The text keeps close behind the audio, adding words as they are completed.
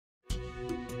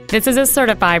This is a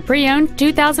certified pre-owned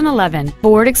 2011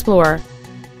 Ford Explorer.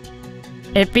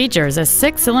 It features a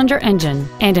 6-cylinder engine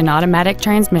and an automatic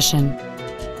transmission.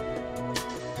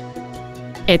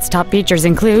 Its top features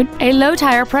include a low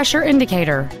tire pressure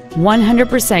indicator,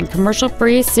 100%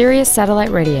 commercial-free Sirius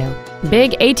satellite radio,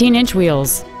 big 18-inch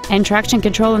wheels, and traction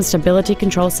control and stability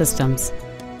control systems.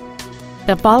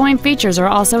 The following features are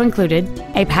also included: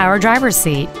 a power driver's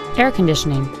seat, air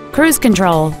conditioning, cruise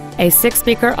control, a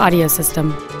 6-speaker audio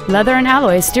system, leather and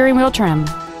alloy steering wheel trim,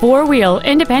 4-wheel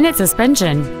independent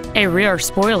suspension, a rear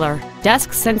spoiler,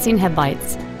 dusk sensing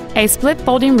headlights, a split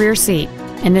folding rear seat,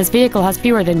 and this vehicle has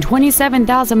fewer than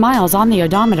 27,000 miles on the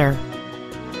odometer.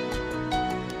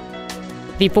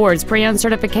 The Ford's pre-owned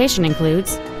certification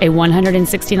includes a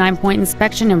 169-point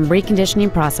inspection and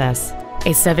reconditioning process,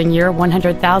 a 7-year,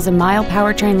 100,000-mile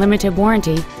powertrain limited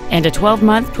warranty, and a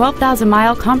 12-month,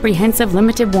 12,000-mile comprehensive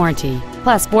limited warranty,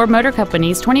 plus Ford Motor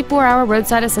Company's 24-hour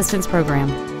roadside assistance program.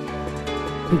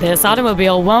 This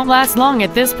automobile won't last long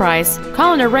at this price.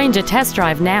 Call and arrange a test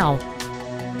drive now.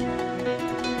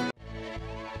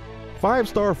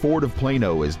 5-Star Ford of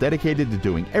Plano is dedicated to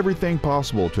doing everything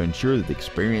possible to ensure that the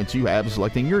experience you have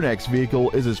selecting your next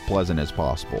vehicle is as pleasant as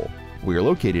possible. We are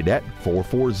located at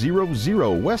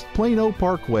 4400 West Plano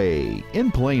Parkway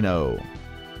in Plano.